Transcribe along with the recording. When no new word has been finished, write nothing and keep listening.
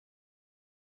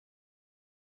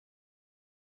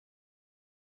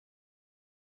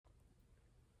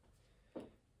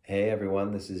Hey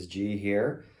everyone, this is G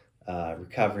here,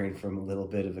 recovering from a little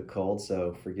bit of a cold,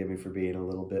 so forgive me for being a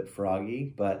little bit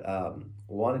froggy, but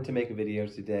wanted to make a video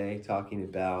today talking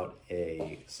about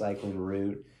a cycling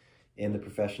route in the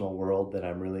professional world that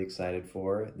I'm really excited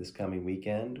for this coming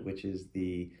weekend, which is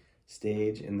the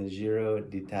stage in the Giro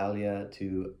d'Italia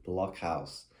to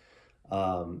Blockhaus.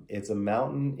 It's a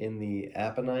mountain in the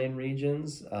Apennine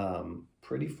regions,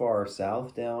 pretty far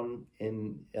south down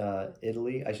in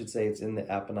Italy. I should say it's in the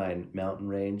Apennine mountain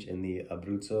range in the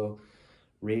Abruzzo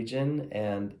region.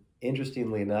 And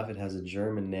interestingly enough, it has a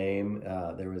German name.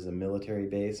 There was a military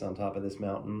base on top of this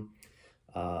mountain.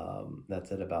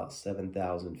 That's at about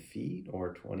 7,000 feet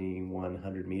or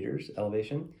 2,100 meters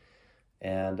elevation.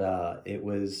 And it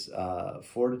was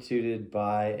fortituted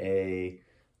by a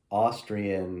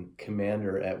Austrian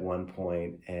commander at one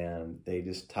point, and they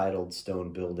just titled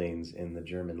stone buildings in the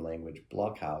German language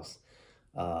Blockhaus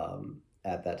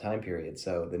at that time period.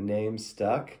 So the name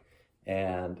stuck,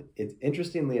 and it's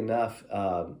interestingly enough,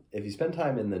 if you spend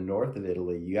time in the north of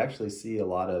Italy, you actually see a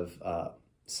lot of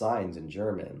signs in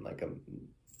German, like an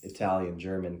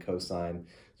Italian-German cosign,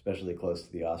 especially close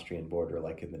to the Austrian border,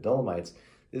 like in the Dolomites.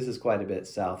 This is quite a bit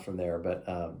south from there, but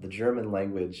the German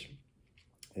language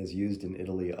is used in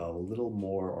Italy a little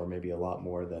more, or maybe a lot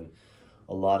more than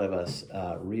a lot of us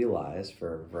realize,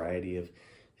 for a variety of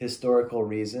historical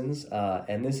reasons.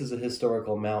 And this is a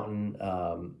historical mountain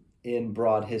in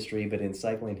broad history, but in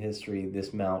cycling history,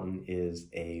 this mountain is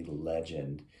a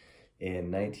legend.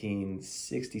 In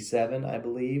 1967, I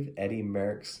believe, Eddy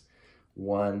Merckx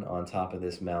won on top of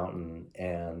this mountain,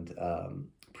 and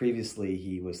previously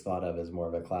he was thought of as more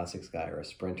of a classics guy or a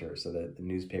sprinter, so that the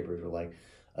newspapers were like,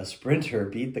 a sprinter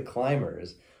beat the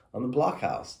climbers on the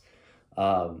Blockhaus.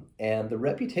 And the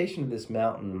reputation of this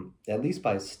mountain, at least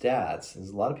by stats,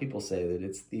 is a lot of people say that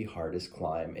it's the hardest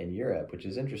climb in Europe, which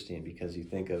is interesting because you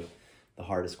think of the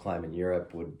hardest climb in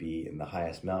Europe would be in the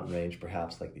highest mountain range,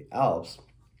 perhaps like the Alps,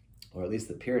 or at least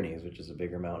the Pyrenees, which is a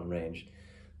bigger mountain range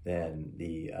than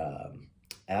the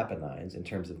Apennines in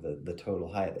terms of the total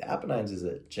height. The Apennines is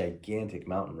a gigantic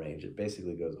mountain range. It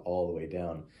basically goes all the way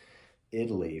down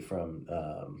Italy from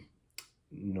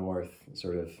north,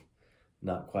 sort of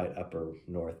not quite upper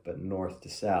north, but north to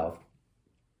south.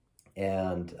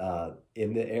 And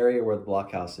in the area where the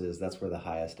Blockhaus is, that's where the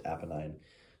highest Apennine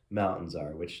mountains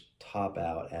are, which top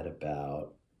out at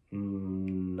about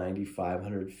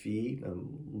 9,500 feet, a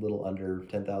little under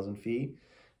 10,000 feet.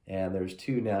 And there's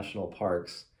two national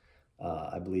parks,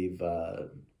 I believe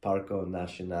Parco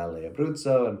Nazionale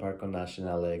Abruzzo and Parco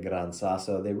Nazionale Gran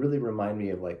Sasso. They really remind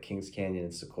me of like Kings Canyon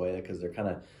and Sequoia because they're kind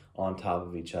of on top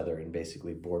of each other and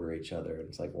basically border each other.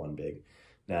 It's like one big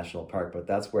national park, but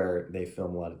that's where they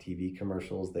film a lot of TV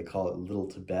commercials. They call it Little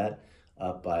Tibet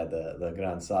up by the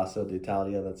Gran Sasso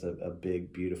d'Italia. That's a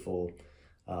big, beautiful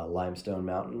limestone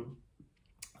mountain.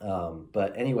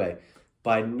 But anyway,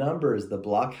 by numbers, the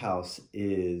Blockhaus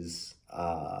is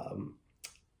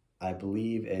I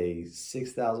believe a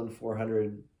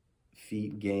 6,400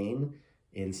 feet gain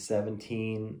in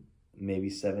 17, maybe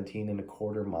 17 and a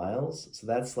quarter miles. So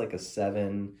that's like a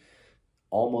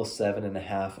almost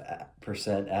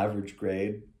 7.5% average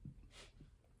grade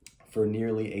for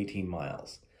nearly 18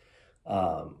 miles,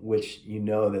 which you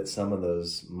know that some of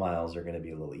those miles are going to be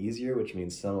a little easier, which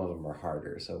means some of them are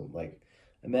harder. So like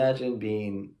imagine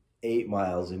being 8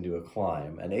 miles into a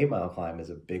climb. An 8-mile climb is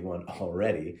a big one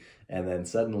already, and then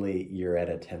suddenly you're at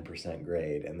a 10%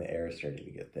 grade and the air is starting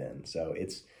to get thin. So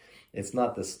it's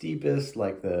not the steepest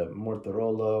like the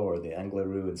Morterolo or the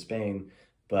Angleru in Spain,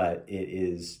 but it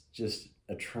is just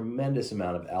a tremendous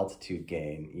amount of altitude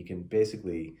gain. You can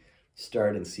basically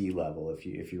start in sea level.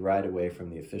 If you ride away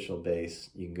from the official base,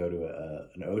 you can go to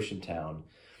an ocean town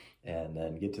and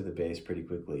then get to the base pretty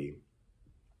quickly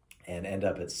and end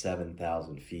up at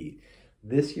 7,000 feet.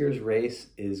 This year's race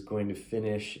is going to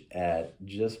finish at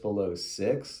just below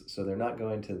 6, so they're not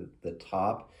going to the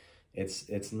top.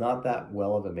 It's not that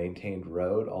well of a maintained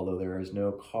road, although there is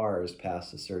no cars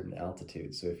past a certain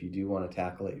altitude. So if you do want to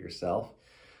tackle it yourself,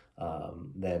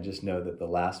 then just know that the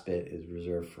last bit is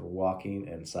reserved for walking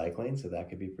and cycling, so that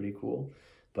could be pretty cool.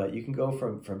 But you can go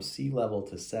from sea level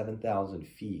to 7,000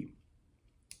 feet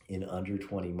in under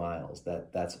 20 miles.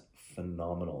 That's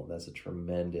phenomenal. That's a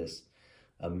tremendous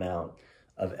amount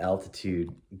of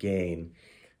altitude gain,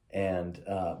 and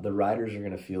the riders are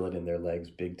going to feel it in their legs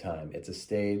big time. It's a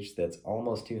stage that's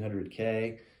almost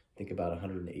 200K, I think about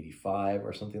 185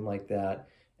 or something like that,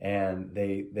 and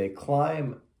they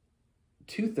climb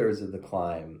 2/3 of the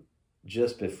climb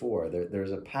just before.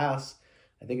 There's a pass,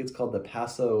 I think it's called the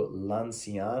Passo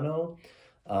Lanciano,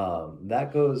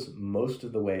 that goes most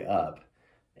of the way up.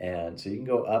 And so you can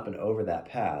go up and over that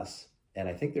pass, and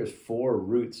I think there's 4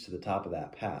 routes to the top of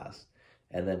that pass.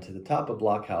 And then to the top of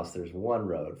Blockhaus, there's 1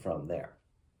 road from there.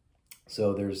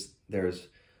 So there's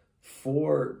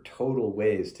 4 total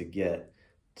ways to get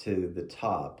to the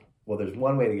top. Well, there's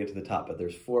 1 way to get to the top, but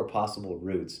there's 4 possible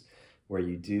routes where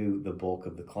you do the bulk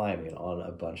of the climbing on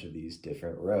a bunch of these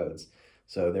different roads.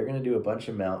 So they're going to do a bunch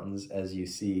of mountains, as you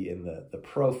see in the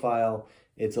profile.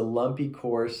 It's a lumpy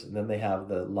course, and then they have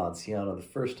the Lanciano the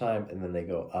first time, and then they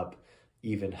go up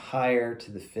even higher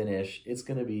to the finish. It's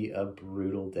going to be a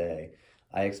brutal day.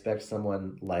 I expect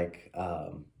someone like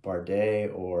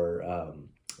Bardet or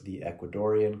the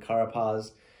Ecuadorian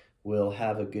Carapaz will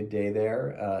have a good day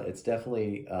there. It's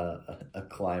definitely a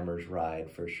climber's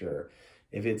ride for sure.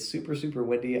 If it's super, super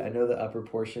windy, I know the upper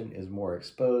portion is more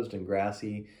exposed and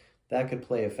grassy. That could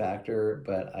play a factor,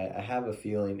 but I have a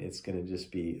feeling it's going to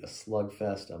just be a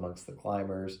slugfest amongst the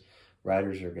climbers.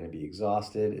 Riders are going to be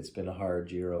exhausted. It's been a hard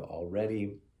Giro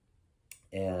already,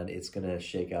 and it's going to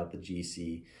shake out the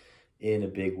GC in a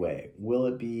big way. Will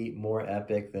it be more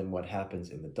epic than what happens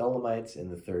in the Dolomites in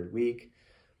the 3rd week?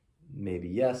 Maybe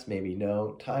yes, maybe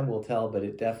no. Time will tell, but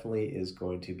it definitely is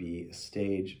going to be a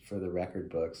stage for the record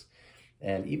books.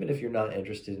 And even if you're not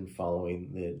interested in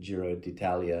following the Giro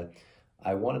d'Italia,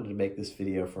 I wanted to make this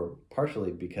video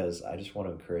partially because I just want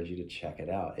to encourage you to check it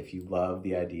out. If you love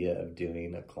the idea of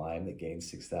doing a climb that gains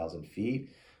 6,000 feet,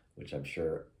 which I'm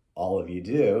sure all of you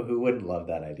do, who wouldn't love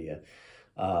that idea?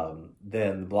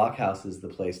 Then the Blockhaus is the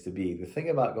place to be. The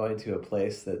thing about going to a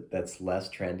place that's less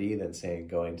trendy than, saying,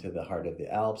 going to the heart of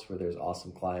the Alps, where there's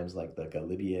awesome climbs like the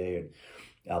Galibier and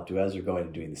Alpe d'Huez, or going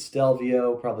and doing the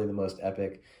Stelvio, probably the most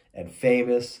epic and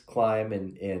famous climb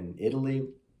in Italy.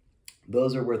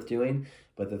 Those are worth doing,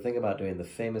 but the thing about doing the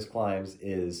famous climbs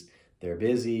is they're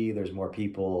busy, there's more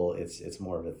people, it's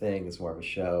more of a thing, it's more of a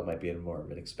show, it might be in more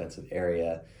of an expensive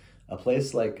area. A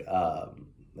place like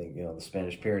the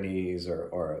Spanish Pyrenees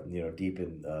or deep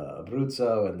in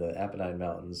Abruzzo and the Apennine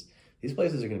Mountains, these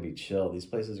places are going to be chill. These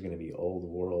places are going to be old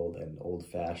world and old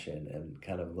fashioned and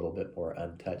kind of a little bit more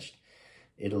untouched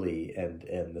Italy,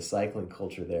 and the cycling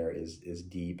culture there is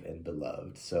deep and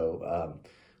beloved. So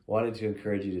wanted to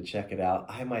encourage you to check it out.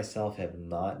 I myself have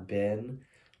not been.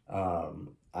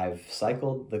 I've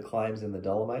cycled the climbs in the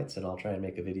Dolomites, and I'll try and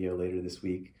make a video later this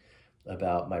week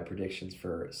about my predictions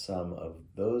for some of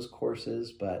those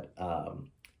courses, but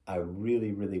I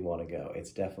really, really want to go.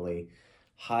 It's definitely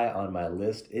high on my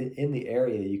list. In the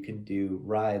area, you can do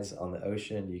rides on the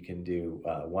ocean, you can do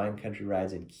wine country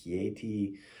rides in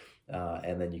Chieti,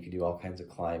 and then you can do all kinds of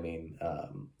climbing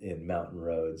in mountain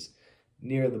roads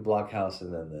near the Blockhaus,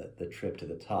 and then the trip to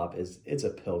the top it's a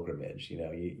pilgrimage.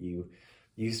 You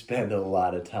spend a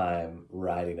lot of time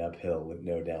riding uphill with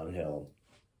no downhill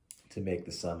to make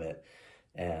the summit,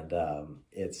 and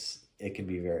it can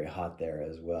be very hot there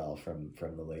as well from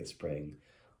the late spring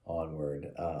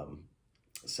onward.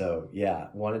 So yeah,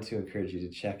 wanted to encourage you to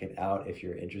check it out if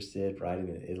you're interested. Riding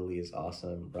in Italy is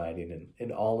awesome. Riding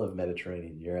in all of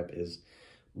Mediterranean Europe is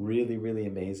really, really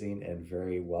amazing and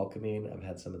very welcoming. I've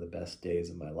had some of the best days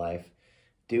of my life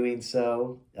doing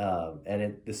so,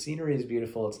 and the scenery is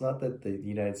beautiful. It's not that the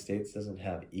United States doesn't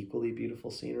have equally beautiful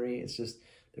scenery, it's just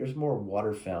there's more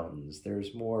water fountains,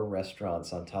 there's more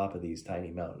restaurants on top of these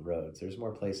tiny mountain roads, there's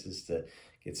more places to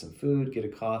get some food, get a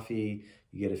coffee,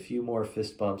 you get a few more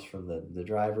fist bumps from the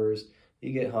drivers,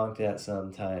 you get honked at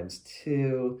sometimes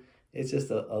too. It's just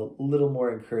a little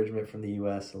more encouragement from the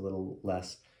US, a little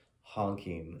less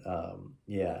honking.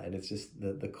 Yeah, and it's just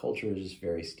the culture is just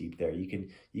very steep there. You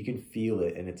can feel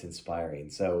it, and it's inspiring.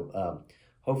 So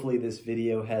hopefully this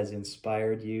video has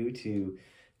inspired you to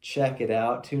check it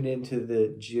out. Tune into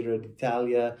the Giro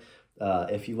d'Italia.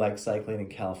 If you like cycling in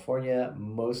California,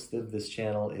 most of this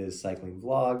channel is cycling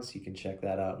vlogs. You can check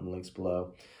that out in the links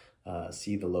below.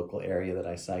 See the local area that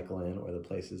I cycle in or the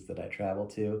places that I travel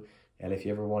to. And if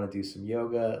you ever want to do some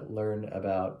yoga, learn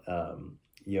about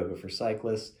yoga for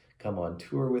cyclists, come on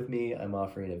tour with me. I'm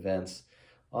offering events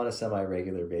on a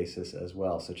semi-regular basis as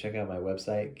well. So check out my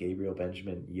website,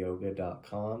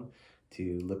 GabrielBenjaminYoga.com,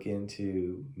 to look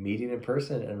into meeting in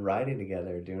person and riding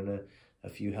together, doing a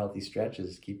few healthy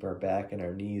stretches, keep our back and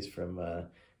our knees from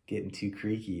getting too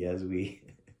creaky as we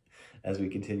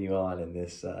continue on in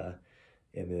this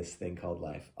thing called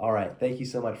life. All right, thank you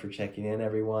so much for checking in,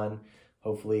 everyone.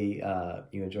 Hopefully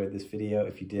you enjoyed this video.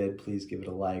 If you did, please give it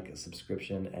a like, a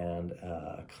subscription, and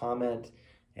a comment.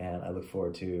 And I look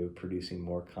forward to producing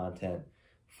more content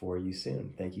for you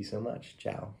soon. Thank you so much.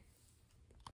 Ciao.